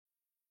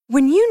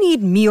When you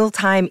need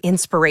mealtime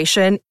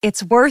inspiration,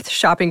 it's worth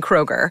shopping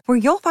Kroger, where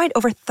you'll find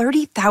over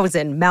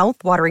 30,000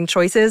 mouth-watering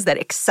choices that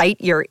excite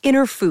your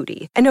inner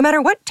foodie. And no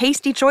matter what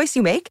tasty choice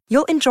you make,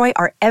 you'll enjoy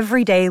our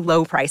everyday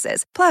low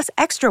prices, plus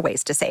extra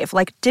ways to save,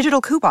 like digital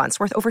coupons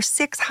worth over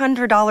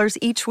 $600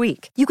 each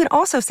week. You can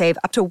also save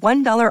up to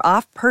 $1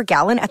 off per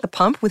gallon at the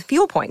pump with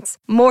fuel points.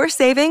 More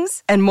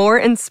savings and more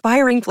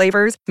inspiring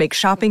flavors make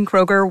shopping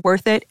Kroger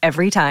worth it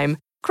every time.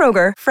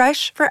 Kroger,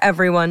 fresh for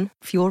everyone.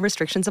 Fuel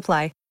restrictions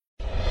apply.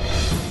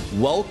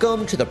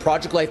 Welcome to the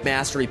Project Life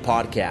Mastery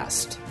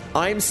Podcast.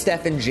 I'm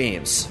Stephen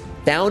James,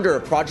 founder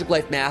of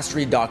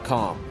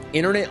ProjectLifeMastery.com,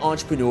 internet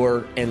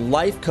entrepreneur and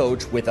life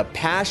coach with a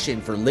passion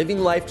for living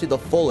life to the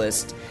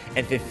fullest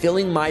and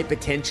fulfilling my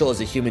potential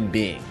as a human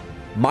being.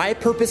 My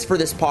purpose for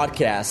this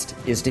podcast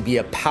is to be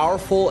a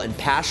powerful and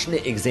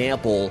passionate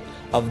example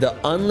of the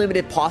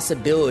unlimited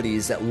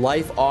possibilities that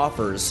life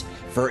offers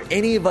for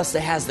any of us that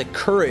has the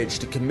courage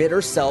to commit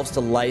ourselves to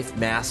life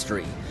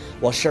mastery,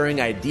 while sharing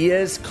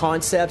ideas,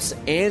 concepts,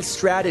 and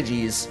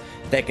strategies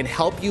that can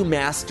help you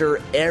master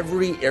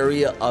every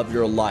area of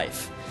your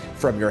life,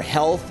 from your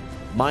health,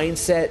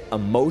 mindset,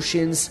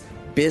 emotions,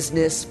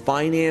 business,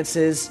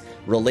 finances,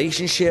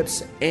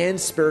 relationships, and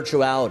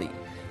spirituality.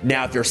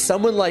 Now, if you're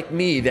someone like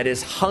me that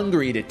is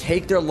hungry to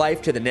take their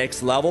life to the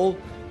next level,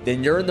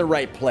 then you're in the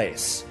right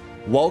place.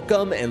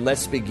 Welcome, and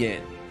let's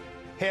begin.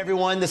 Hey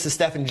everyone, this is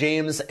Stephen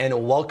James,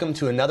 and welcome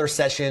to another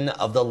session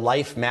of the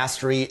Life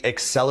Mastery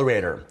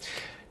Accelerator.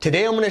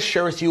 Today I'm going to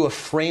share with you a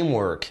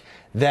framework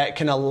that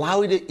can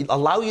allow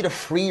you to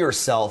free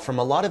yourself from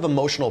a lot of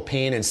emotional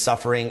pain and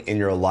suffering in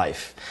your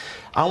life.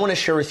 I want to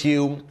share with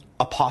you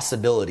a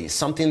possibility,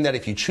 something that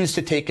if you choose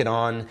to take it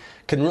on,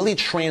 can really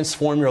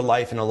transform your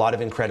life in a lot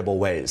of incredible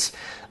ways.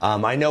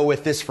 I know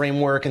with this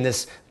framework and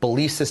this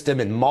belief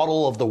system and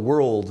model of the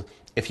world,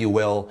 if you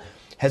will,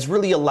 has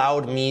really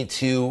allowed me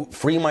to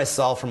free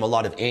myself from a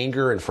lot of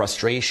anger and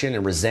frustration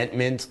and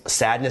resentment,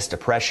 sadness,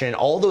 depression,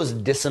 all those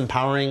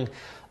disempowering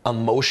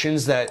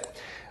emotions that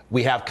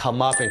we have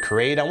come up and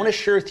create. I want to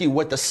share with you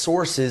what the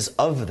source is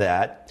of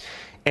that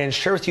and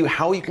share with you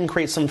how you can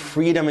create some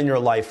freedom in your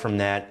life from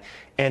that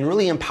and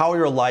really empower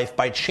your life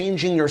by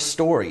changing your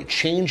story,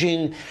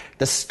 changing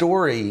the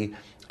story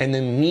and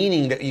the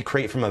meaning that you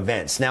create from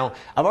events. Now,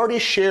 I've already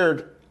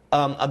shared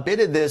a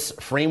bit of this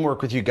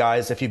framework with you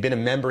guys if you've been a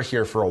member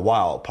here for a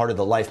while, part of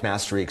the Life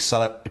Mastery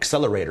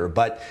Accelerator,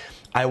 but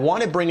I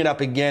want to bring it up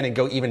again and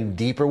go even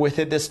deeper with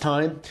it this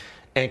time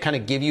and kind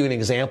of give you an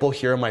example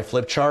here on my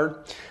flip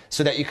chart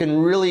so that you can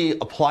really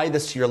apply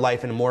this to your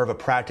life in more of a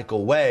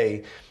practical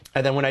way.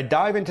 And then when I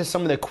dive into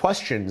some of the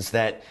questions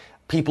that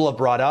people have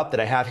brought up that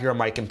I have here on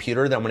my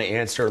computer that I'm going to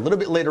answer a little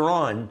bit later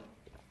on,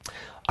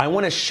 I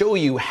want to show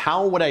you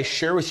how what I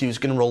share with you is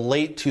going to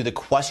relate to the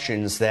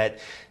questions that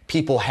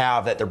people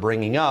have that they're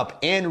bringing up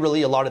and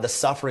really a lot of the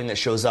suffering that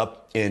shows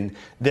up in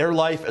their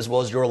life as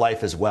well as your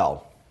life as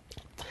well.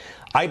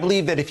 I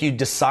believe that if you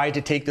decide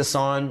to take this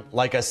on,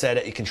 like I said,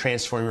 it can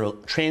transform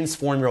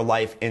your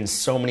life in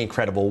so many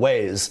incredible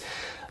ways.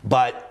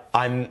 But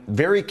I'm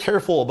very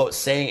careful about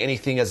saying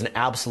anything as an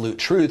absolute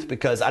truth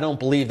because I don't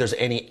believe there's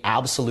any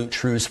absolute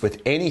truths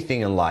with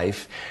anything in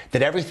life,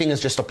 that everything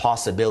is just a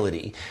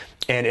possibility.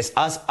 And it's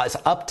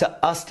up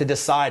to us to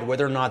decide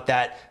whether or not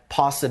that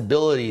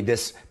possibility,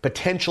 this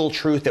potential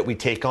truth that we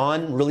take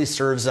on really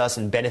serves us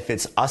and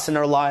benefits us in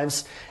our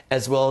lives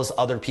as well as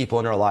other people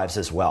in our lives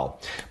as well.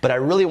 But I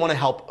really want to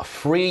help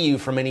free you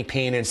from any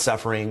pain and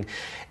suffering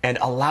and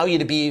allow you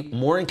to be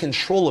more in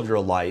control of your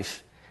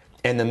life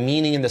and the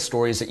meaning and the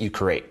stories that you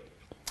create.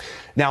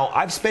 Now,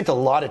 I've spent a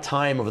lot of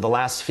time over the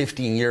last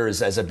 15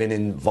 years as I've been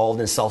involved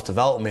in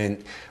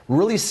self-development,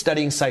 really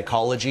studying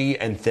psychology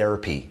and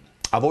therapy.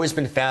 I've always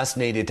been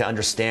fascinated to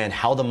understand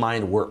how the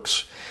mind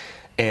works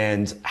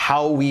and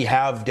how we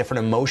have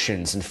different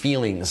emotions and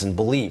feelings and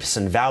beliefs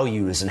and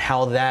values and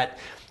how that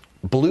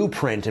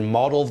blueprint and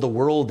model of the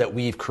world that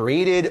we've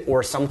created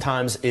or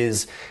sometimes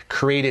is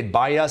created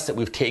by us, that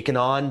we've taken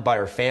on by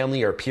our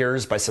family, our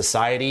peers, by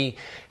society,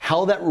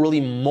 how that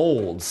really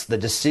molds the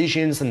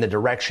decisions and the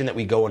direction that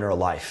we go in our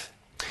life.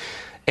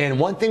 And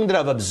one thing that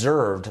I've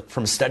observed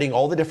from studying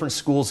all the different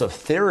schools of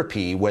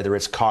therapy, whether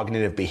it's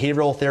cognitive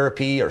behavioral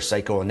therapy or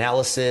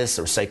psychoanalysis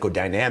or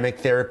psychodynamic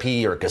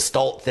therapy or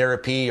gestalt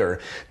therapy or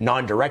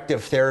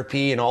non-directive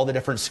therapy and all the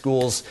different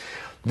schools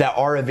that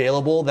are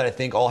available that I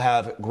think all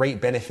have great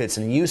benefits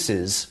and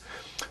uses,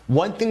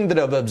 one thing that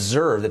I've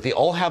observed that they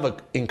all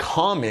have in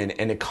common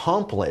and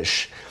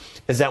accomplish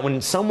is that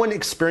when someone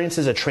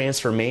experiences a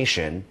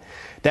transformation,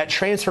 that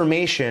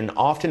transformation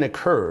often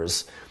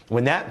occurs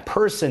when that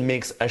person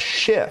makes a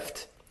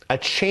shift, a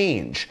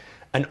change,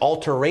 an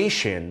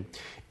alteration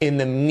in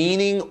the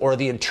meaning or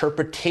the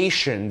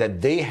interpretation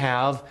that they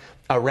have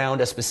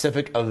around a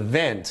specific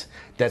event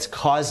that's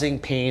causing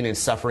pain and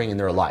suffering in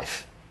their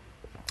life.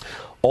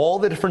 All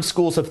the different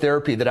schools of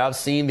therapy that I've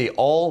seen, they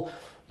all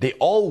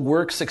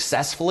work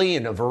successfully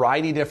in a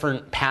variety of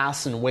different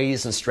paths and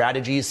ways and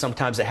strategies.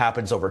 Sometimes it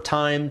happens over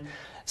time.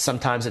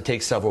 Sometimes it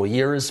takes several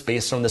years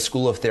based on the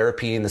school of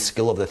therapy and the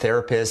skill of the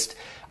therapist.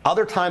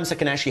 Other times it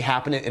can actually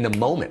happen in a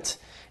moment.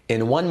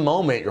 In one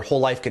moment, your whole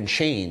life can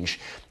change.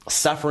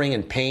 Suffering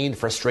and pain,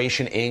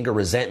 frustration, anger,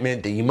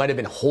 resentment that you might have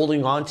been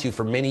holding on to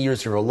for many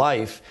years of your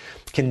life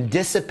can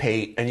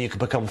dissipate, and you can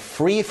become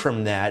free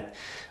from that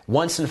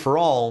once and for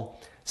all,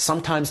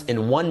 sometimes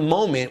in one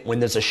moment when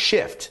there's a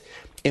shift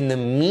in the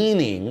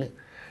meaning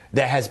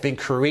that has been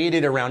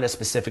created around a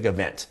specific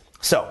event.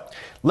 So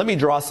let me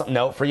draw something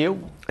out for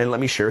you, and let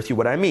me share with you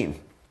what I mean.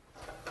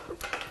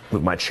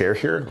 Move my chair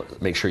here.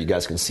 Make sure you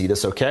guys can see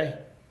this okay.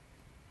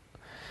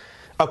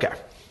 Okay.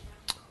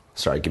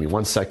 Sorry, give me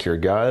one sec here,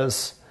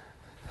 guys.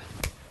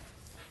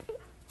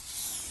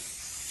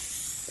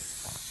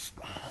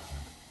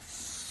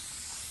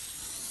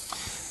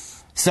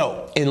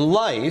 So in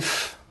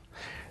life,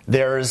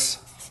 there's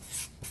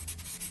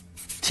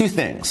two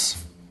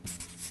things.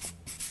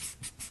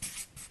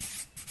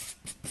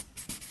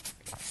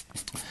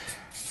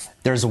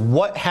 There's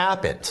what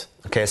happened,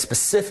 okay, a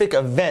specific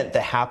event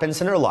that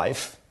happens in our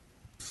life.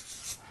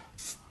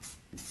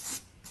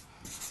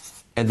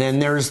 And then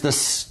there's the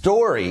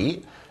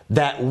story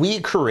that we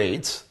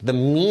create, the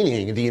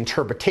meaning, the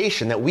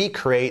interpretation that we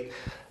create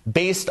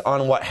based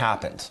on what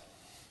happened.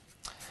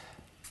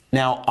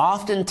 Now,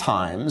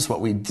 oftentimes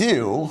what we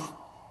do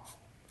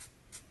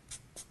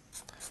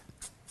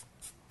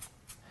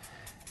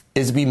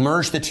is we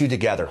merge the two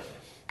together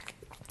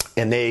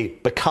and they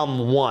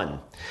become one,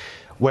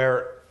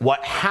 where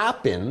what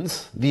happened,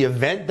 the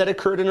event that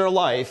occurred in our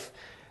life,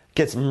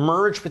 gets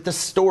merged with the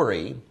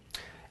story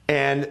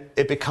and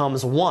it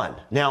becomes one.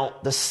 Now,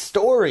 the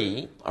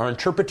story, our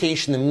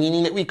interpretation, the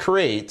meaning that we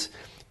create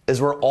is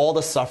where all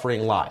the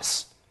suffering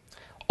lies.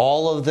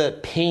 All of the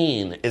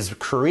pain is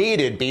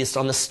created based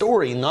on the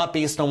story, not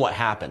based on what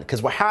happened.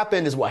 Because what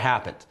happened is what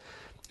happened.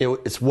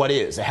 It's what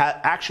is. It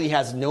actually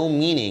has no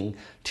meaning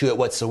to it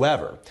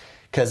whatsoever.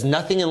 Because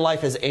nothing in life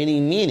has any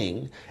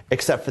meaning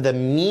except for the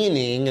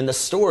meaning and the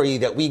story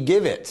that we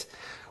give it.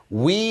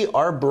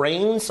 Our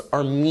brains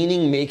are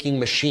meaning-making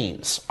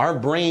machines. Our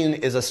brain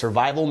is a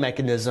survival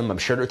mechanism.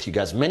 I've shared it with you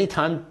guys many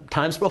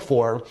times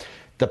before.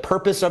 The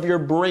purpose of your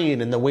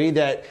brain and the way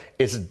that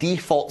its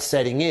default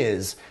setting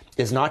is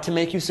not to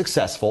make you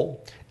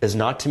successful, is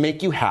not to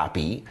make you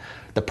happy.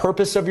 The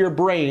purpose of your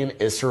brain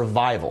is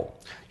survival.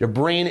 Your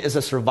brain is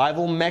a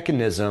survival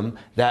mechanism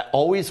that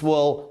always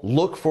will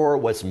look for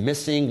what's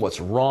missing,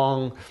 what's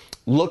wrong,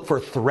 look for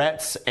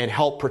threats and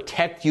help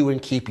protect you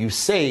and keep you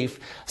safe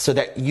so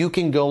that you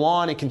can go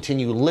on and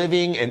continue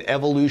living and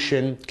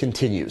evolution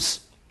continues.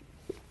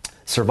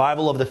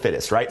 Survival of the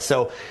fittest, right?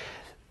 So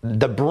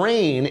the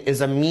brain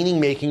is a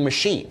meaning-making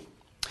machine.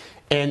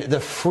 And the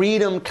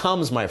freedom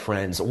comes, my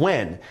friends,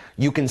 when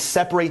you can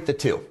separate the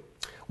two.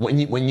 When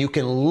you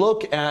can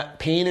look at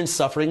pain and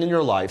suffering in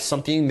your life,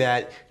 something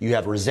that you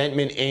have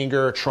resentment,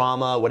 anger,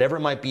 trauma, whatever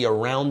it might be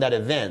around that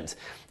event,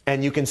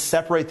 and you can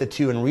separate the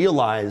two and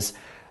realize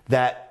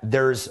that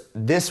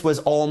this was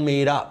all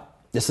made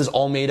up. This is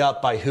all made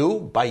up by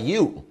who? By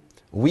you.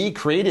 We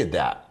created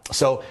that.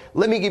 So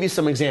let me give you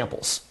some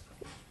examples.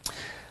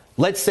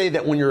 Let's say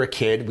that when you're a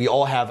kid, we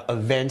all have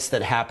events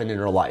that happen in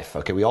our life.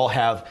 Okay, we all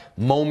have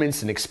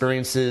moments and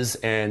experiences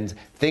and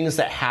things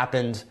that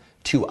happened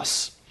to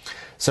us.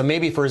 So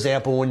maybe, for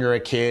example, when you're a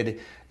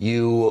kid,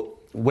 you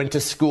went to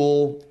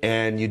school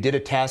and you did a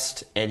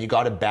test and you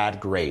got a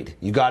bad grade.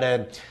 You got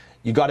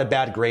a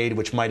bad grade,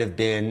 which might have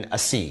been a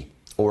C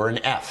or an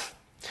F.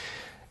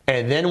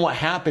 And then what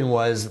happened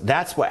was,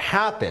 that's what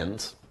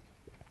happened.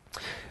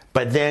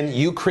 But then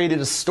you created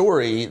a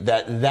story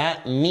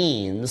that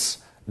means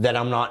that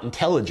I'm not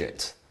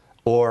intelligent,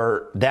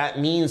 or that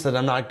means that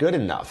I'm not good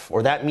enough,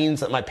 or that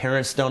means that my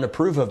parents don't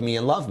approve of me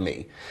and love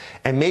me.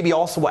 And maybe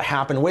also what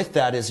happened with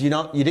that is you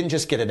didn't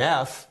just get an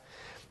F,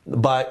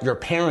 but your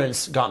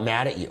parents got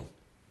mad at you,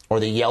 or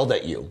they yelled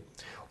at you,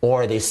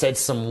 or they said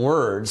some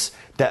words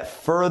that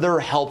further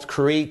helped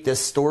create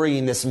this story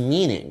and this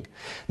meaning.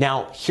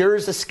 Now,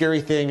 here's the scary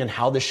thing and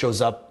how this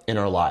shows up in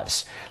our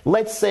lives.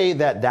 Let's say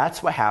that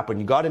that's what happened.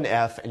 You got an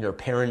F and your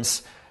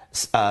parents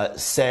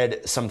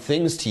said some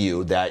things to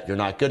you that you're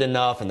not good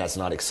enough and that's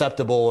not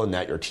acceptable, and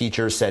that your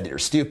teacher said that you're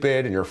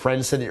stupid and your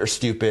friends said that you're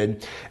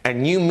stupid,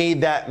 and you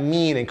made that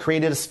mean and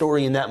created a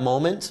story in that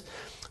moment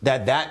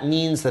that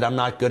means that I'm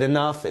not good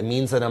enough. It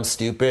means that I'm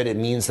stupid. It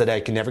means that I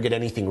can never get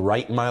anything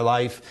right in my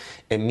life.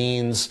 It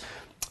means,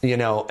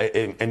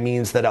 it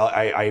means that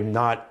I'm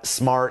not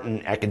smart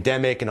and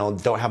academic and I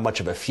don't have much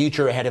of a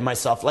future ahead of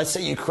myself. Let's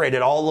say you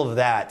created all of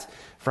that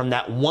from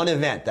that one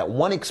event, that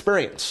one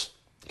experience.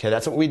 Okay,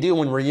 that's what we do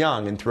when we're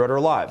young and throughout our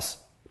lives.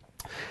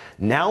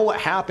 Now what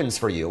happens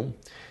for you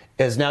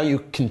is now you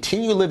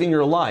continue living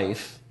your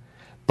life,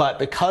 but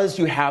because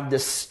you have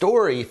this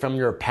story from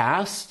your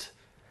past,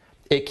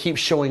 it keeps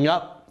showing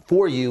up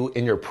for you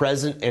in your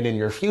present and in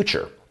your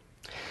future.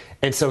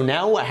 And so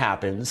now what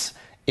happens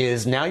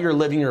is now you're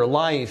living your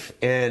life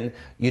and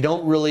you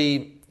don't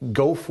really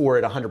go for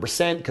it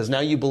 100% because now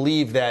you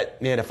believe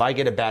that, man, if I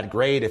get a bad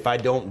grade, if I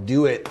don't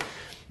do it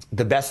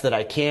the best that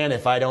I can,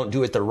 if I don't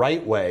do it the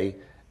right way,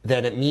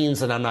 then it means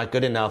that I'm not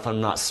good enough,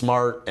 I'm not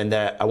smart, and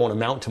that I won't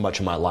amount to much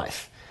in my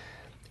life.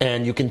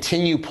 And you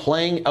continue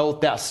playing out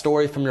that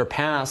story from your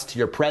past to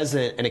your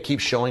present, and it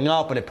keeps showing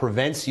up, and it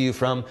prevents you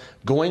from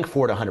going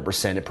for it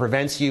 100%. It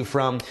prevents you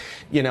from,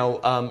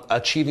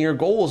 achieving your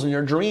goals and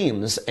your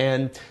dreams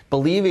and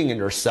believing in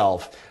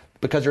yourself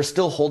because you're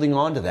still holding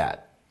on to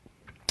that.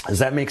 Does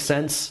that make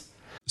sense?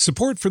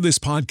 Support for this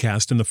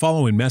podcast and the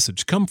following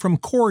message come from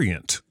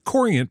Corient.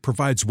 Corient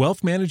provides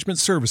wealth management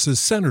services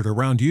centered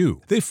around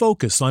you. They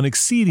focus on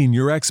exceeding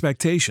your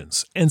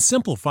expectations and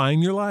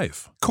simplifying your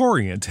life.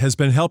 Corient has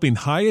been helping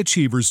high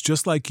achievers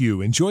just like you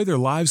enjoy their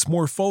lives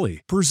more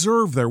fully,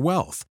 preserve their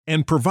wealth,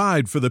 and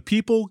provide for the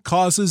people,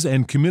 causes,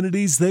 and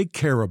communities they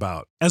care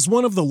about. As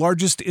one of the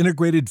largest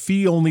integrated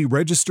fee-only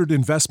registered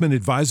investment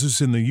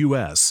advisors in the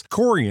U.S.,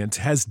 Corient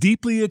has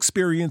deeply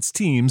experienced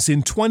teams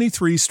in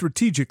 23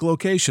 strategic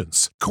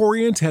locations.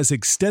 Corient has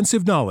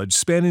extensive knowledge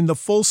spanning the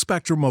full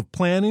spectrum of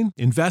planning,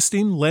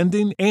 investing,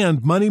 lending,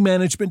 and money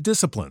management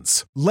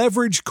disciplines.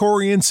 Leverage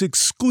Corient's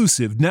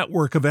exclusive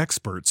network of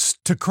experts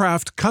to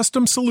craft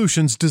custom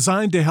solutions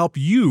designed to help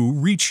you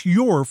reach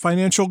your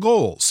financial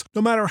goals,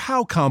 no matter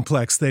how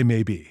complex they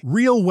may be.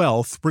 Real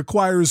wealth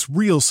requires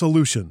real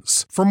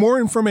solutions. For more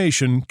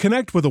information,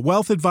 connect with a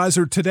wealth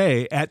advisor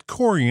today at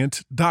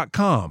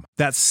Corient.com.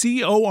 That's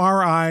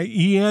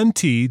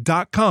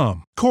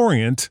Corient.com.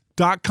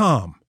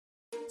 Corient.com.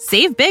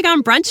 Save big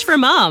on brunch for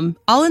mom,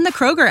 all in the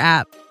Kroger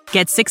app.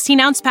 Get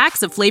 16-ounce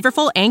packs of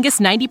flavorful Angus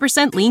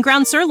 90% lean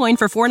ground sirloin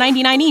for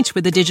 $4.99 each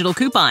with a digital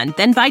coupon.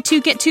 Then buy 2,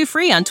 get 2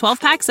 free on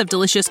 12 packs of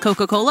delicious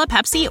Coca-Cola,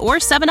 Pepsi, or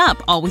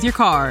 7-Up, all with your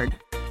card.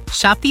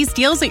 Shop these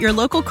deals at your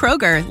local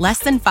Kroger, less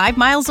than 5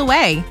 miles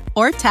away.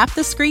 Or tap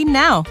the screen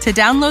now to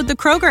download the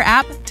Kroger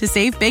app to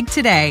save big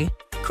today.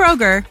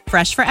 Kroger,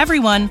 fresh for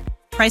everyone.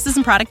 Prices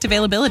and product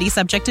availability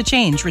subject to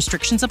change.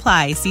 Restrictions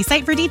apply. See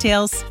site for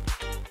details.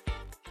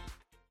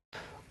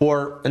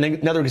 Or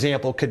another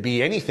example could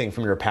be anything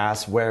from your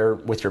past where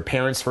with your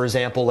parents, for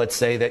example, let's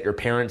say that your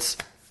parents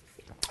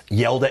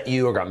yelled at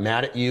you or got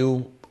mad at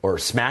you or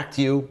smacked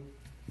you,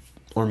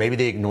 or maybe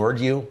they ignored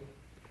you.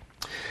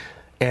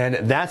 And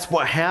that's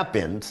what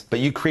happened, but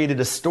you created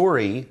a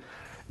story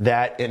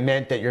that it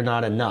meant that you're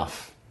not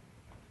enough.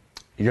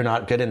 You're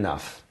not good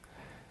enough.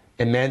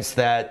 It meant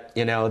that,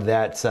 you're not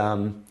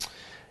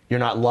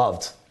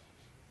loved.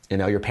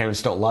 Your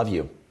parents don't love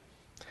you.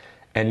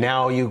 And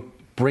now you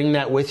bring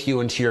that with you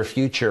into your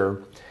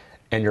future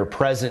and your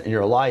present in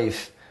your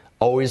life,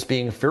 always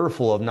being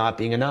fearful of not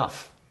being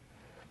enough.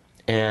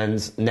 And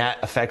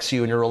that affects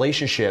you in your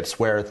relationships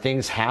where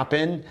things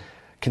happen,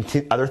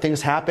 other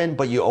things happen,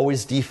 but you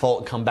always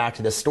default and come back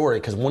to this story.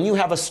 Because when you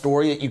have a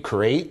story that you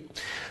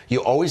create,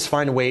 you always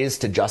find ways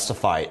to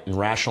justify it and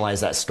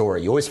rationalize that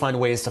story. You always find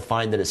ways to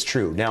find that it's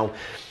true. Now,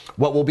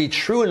 what will be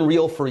true and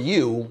real for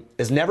you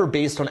is never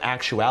based on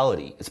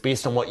actuality. It's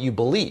based on what you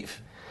believe,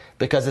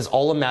 because it's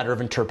all a matter of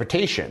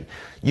interpretation.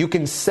 You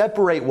can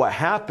separate what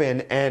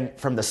happened and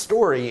from the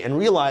story and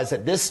realize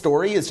that this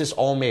story is just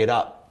all made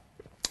up.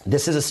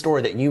 This is a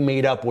story that you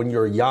made up when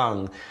you're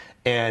young,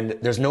 and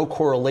there's no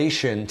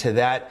correlation to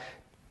that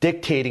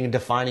dictating and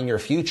defining your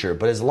future.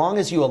 But as long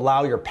as you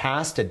allow your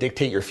past to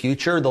dictate your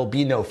future, there'll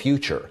be no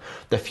future.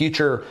 The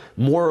future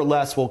more or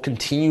less will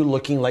continue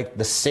looking like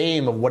the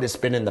same of what it's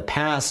been in the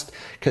past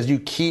because you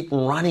keep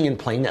running and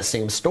playing that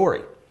same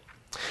story.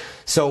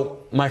 So,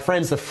 my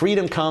friends, the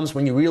freedom comes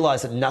when you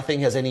realize that nothing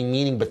has any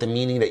meaning but the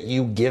meaning that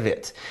you give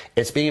it.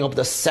 It's being able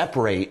to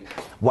separate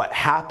what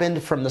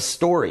happened from the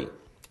story.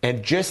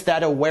 And just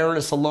that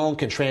awareness alone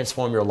can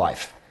transform your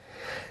life.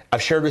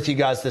 I've shared with you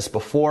guys this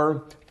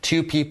before.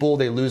 2 people,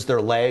 they lose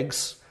their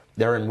legs.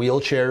 They're in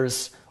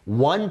wheelchairs.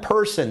 One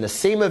person, the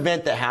same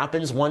event that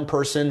happens, one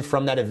person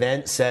from that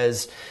event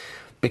says,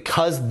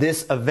 because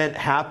this event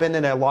happened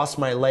and I lost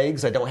my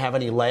legs, I don't have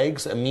any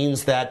legs, it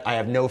means that I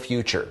have no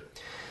future.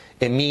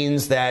 It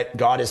means that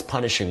God is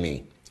punishing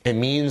me. It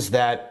means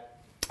that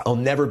I'll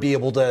never be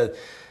able to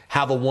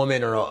have a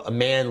woman or a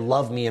man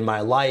love me in my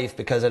life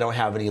because I don't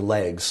have any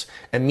legs.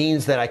 It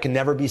means that I can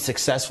never be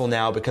successful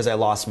now because I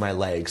lost my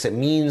legs. It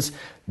means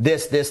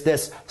this,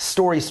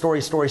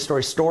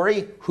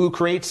 story. Who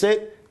creates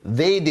it?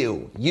 They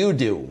do, you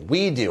do,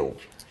 we do.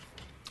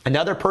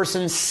 Another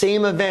person,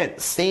 same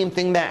event, same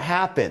thing that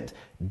happened,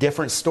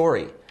 different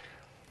story.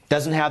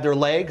 Doesn't have their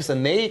legs,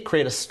 and they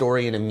create a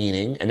story and a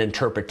meaning, an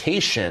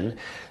interpretation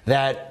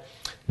that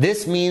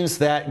this means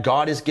that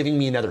God is giving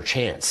me another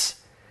chance,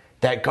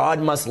 that God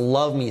must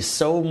love me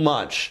so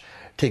much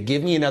to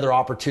give me another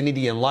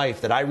opportunity in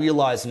life that I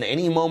realize in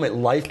any moment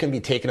life can be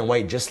taken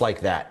away just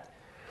like that.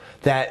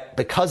 That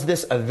because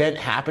this event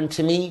happened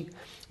to me,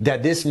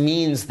 that this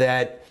means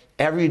that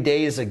every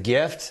day is a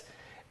gift,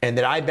 and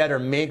that I better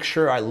make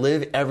sure I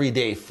live every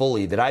day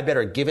fully, that I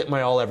better give it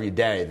my all every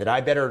day, that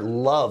I better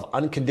love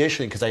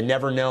unconditionally because I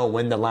never know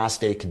when the last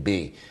day could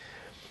be.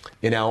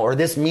 Or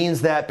this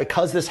means that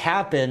because this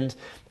happened,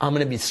 I'm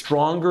going to be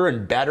stronger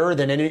and better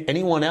than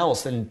anyone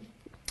else. And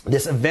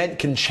this event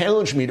can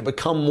challenge me to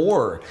become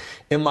more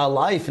in my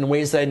life in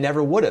ways that I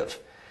never would have.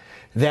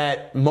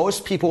 that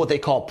most people, what they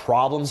call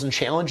problems and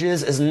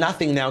challenges, is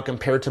nothing now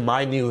compared to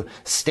my new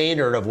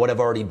standard of what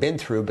I've already been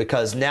through,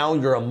 because now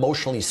you're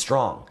emotionally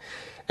strong.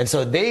 And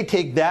so they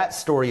take that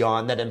story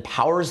on that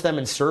empowers them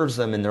and serves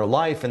them in their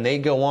life, and they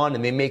go on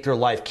and they make their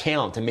life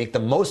count and make the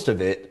most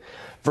of it,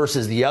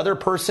 versus the other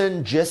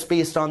person, just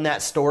based on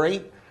that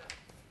story,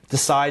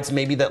 decides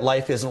maybe that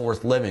life isn't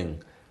worth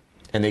living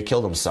and they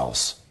kill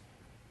themselves.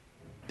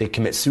 They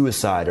commit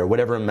suicide or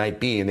whatever it might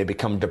be, and they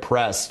become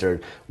depressed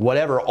or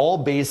whatever, all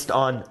based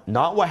on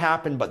not what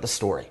happened, but the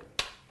story.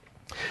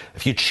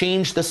 If you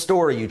change the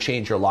story, you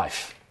change your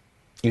life.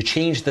 You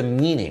change the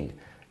meaning,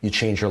 you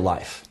change your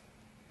life.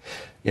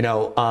 You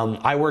know,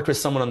 I worked with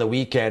someone on the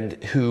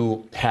weekend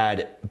who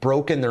had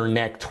broken their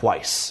neck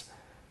twice.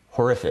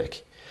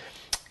 Horrific.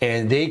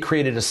 And they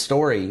created a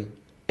story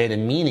and a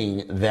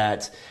meaning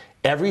that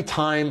every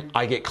time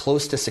I get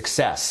close to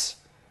success,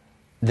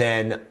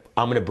 then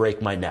I'm going to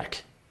break my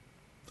neck.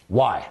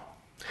 Why?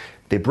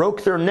 They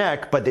broke their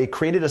neck, but they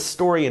created a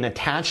story and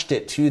attached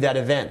it to that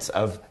event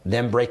of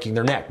them breaking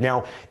their neck.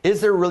 Now,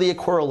 is there really a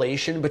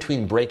correlation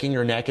between breaking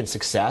your neck and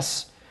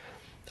success?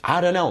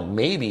 I don't know.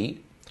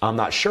 Maybe. I'm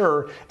not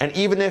sure. And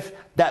even if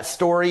that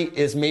story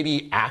is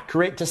maybe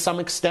accurate to some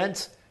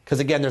extent, because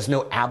again, there's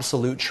no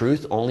absolute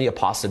truth, only a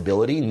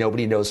possibility.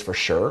 Nobody knows for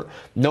sure.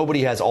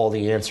 Nobody has all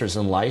the answers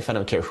in life. I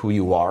don't care who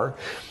you are.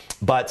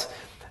 But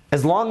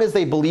as long as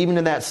they believe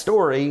in that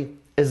story,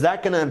 is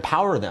that going to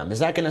empower them? Is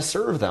that going to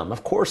serve them?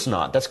 Of course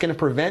not. That's going to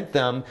prevent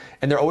them,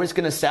 and they're always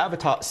going to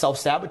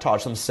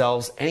self-sabotage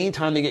themselves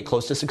anytime they get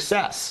close to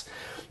success.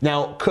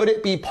 Now, could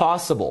it be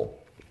possible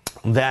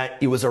that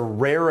it was a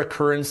rare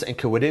occurrence and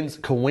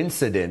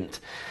coincident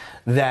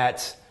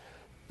that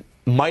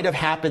might have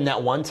happened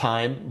that one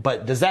time,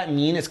 but does that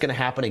mean it's going to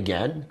happen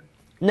again?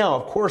 No,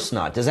 of course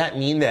not. Does that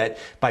mean that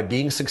by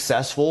being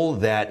successful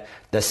that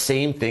the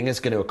same thing is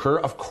going to occur?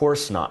 Of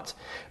course not.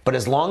 But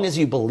as long as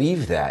you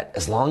believe that,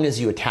 as long as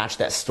you attach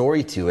that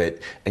story to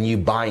it and you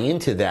buy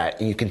into that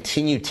and you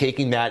continue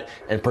taking that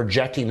and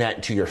projecting that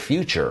into your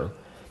future,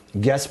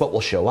 guess what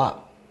will show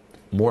up?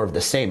 More of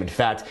the same. In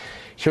fact,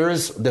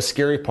 here's the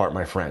scary part,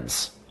 my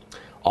friends.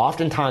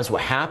 Oftentimes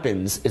what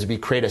happens is we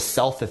create a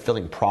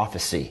self-fulfilling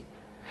prophecy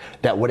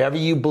that whatever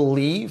you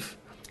believe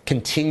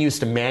continues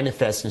to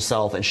manifest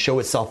itself and show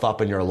itself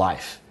up in your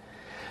life.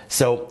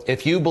 So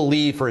if you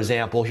believe, for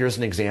example, here's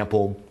an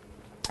example,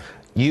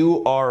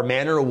 you are a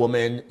man or a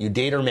woman, you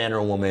date a man or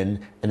a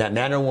woman, and that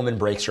man or woman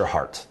breaks your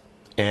heart.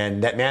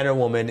 And that man or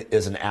woman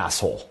is an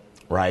asshole,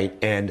 right?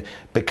 And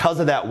because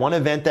of that one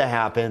event that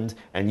happened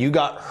and you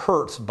got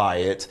hurt by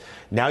it,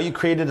 now you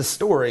created a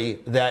story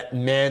that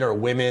men or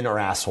women are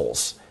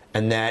assholes.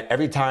 And that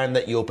every time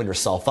that you open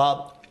yourself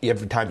up,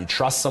 every time you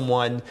trust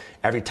someone,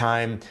 every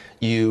time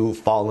you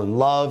fall in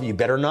love, you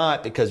better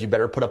not, because you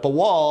better put up a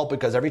wall,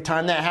 because every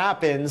time that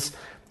happens,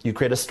 you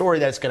create a story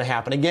that's going to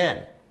happen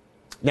again.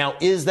 Now,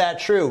 is that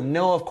true?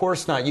 No, of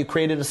course not. You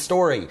created a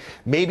story.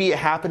 Maybe it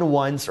happened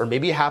once, or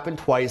maybe it happened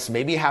twice,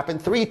 maybe it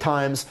happened 3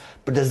 times,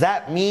 but does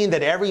that mean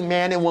that every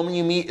man and woman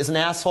you meet is an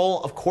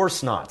asshole? Of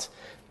course not.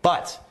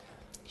 But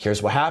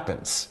here's what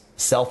happens.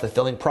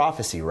 Self-fulfilling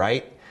prophecy,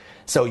 right?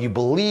 So you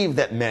believe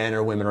that men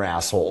or women are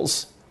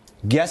assholes.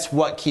 Guess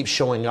what keeps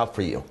showing up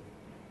for you?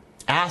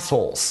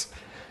 Assholes.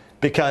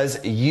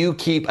 Because you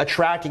keep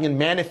attracting and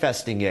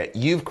manifesting it.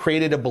 You've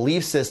created a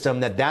belief system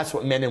that that's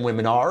what men and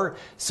women are,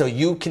 so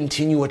you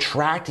continue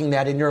attracting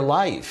that in your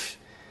life.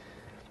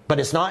 But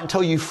it's not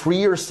until you free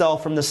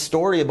yourself from the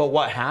story about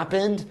what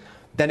happened,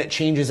 then it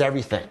changes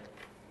everything.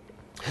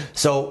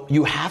 So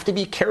you have to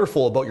be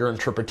careful about your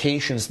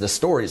interpretations of the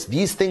stories.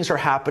 These things are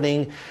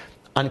happening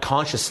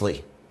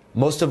unconsciously.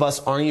 Most of us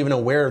aren't even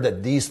aware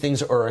that these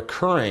things are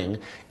occurring,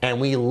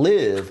 and we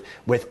live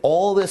with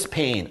all this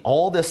pain,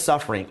 all this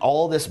suffering,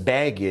 all this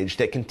baggage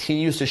that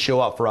continues to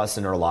show up for us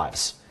in our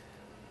lives.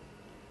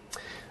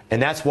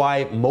 And that's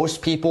why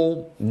most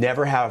people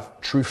never have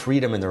true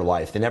freedom in their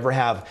life. They never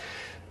have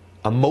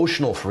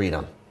emotional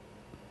freedom,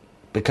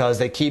 because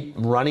they keep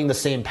running the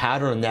same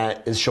pattern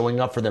that is showing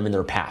up for them in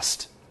their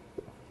past.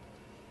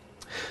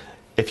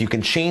 If you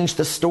can change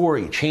the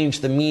story,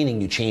 change the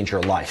meaning, you change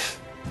your life.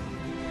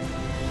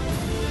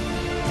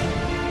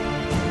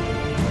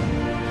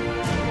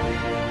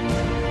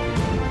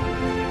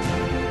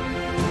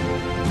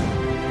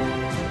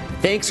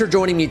 Thanks for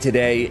joining me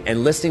today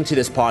and listening to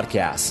this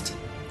podcast.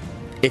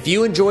 If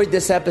you enjoyed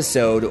this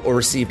episode or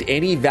received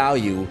any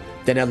value,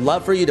 then I'd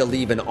love for you to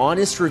leave an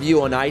honest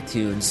review on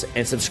iTunes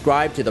and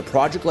subscribe to the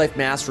Project Life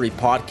Mastery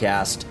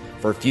podcast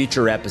for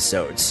future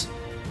episodes.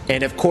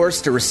 And of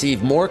course, to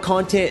receive more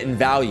content and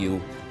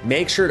value,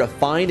 make sure to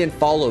find and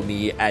follow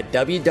me at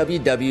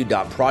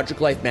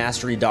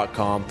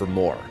www.projectlifemastery.com for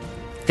more.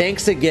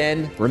 Thanks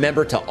again.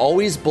 Remember to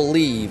always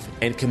believe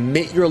and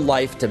commit your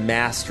life to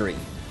mastery.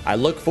 I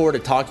look forward to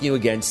talking to you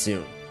again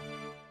soon.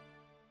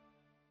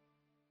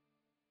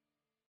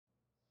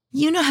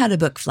 You know how to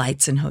book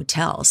flights and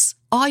hotels.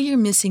 All you're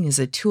missing is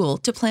a tool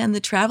to plan the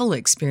travel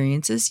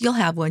experiences you'll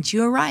have once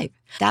you arrive.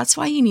 That's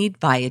why you need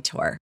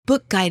Viator.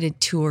 Book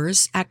guided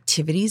tours,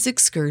 activities,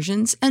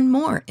 excursions, and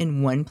more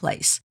in one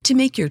place to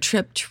make your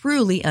trip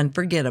truly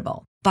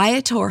unforgettable.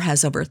 Viator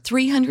has over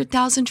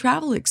 300,000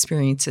 travel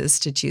experiences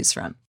to choose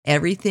from.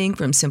 Everything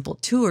from simple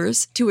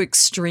tours to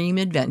extreme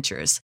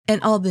adventures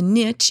and all the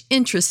niche,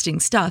 interesting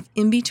stuff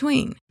in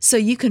between. So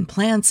you can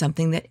plan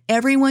something that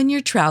everyone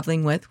you're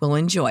traveling with will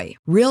enjoy.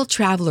 Real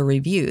traveler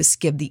reviews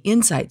give the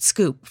inside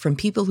scoop from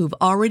people who've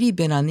already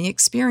been on the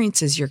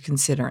experiences you're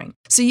considering.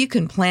 So you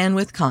can plan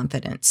with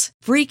confidence.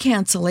 Free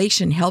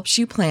cancellation helps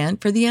you plan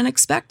for the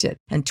unexpected.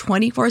 And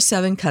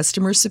 24/7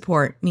 customer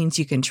support means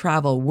you can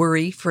travel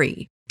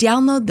worry-free.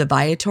 Download the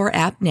Viator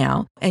app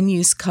now and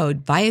use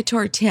code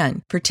Viator10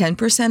 for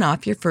 10%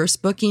 off your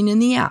first booking in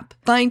the app.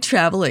 Find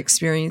travel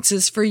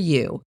experiences for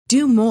you.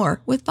 Do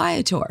more with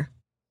Viator.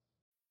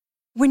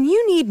 When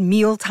you need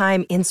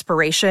mealtime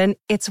inspiration,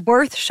 it's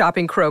worth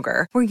shopping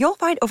Kroger, where you'll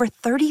find over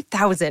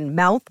 30,000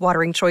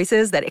 mouth-watering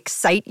choices that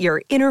excite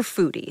your inner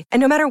foodie. And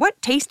no matter what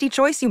tasty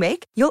choice you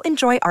make, you'll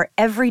enjoy our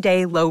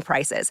everyday low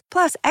prices,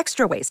 plus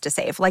extra ways to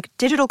save, like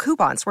digital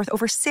coupons worth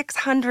over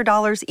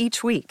 $600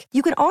 each week.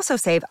 You can also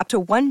save up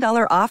to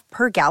 $1 off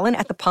per gallon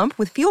at the pump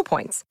with fuel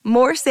points.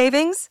 More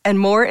savings and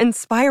more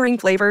inspiring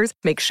flavors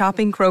make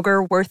shopping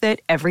Kroger worth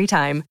it every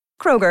time.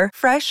 Kroger,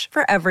 fresh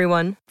for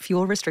everyone.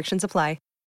 Fuel restrictions apply.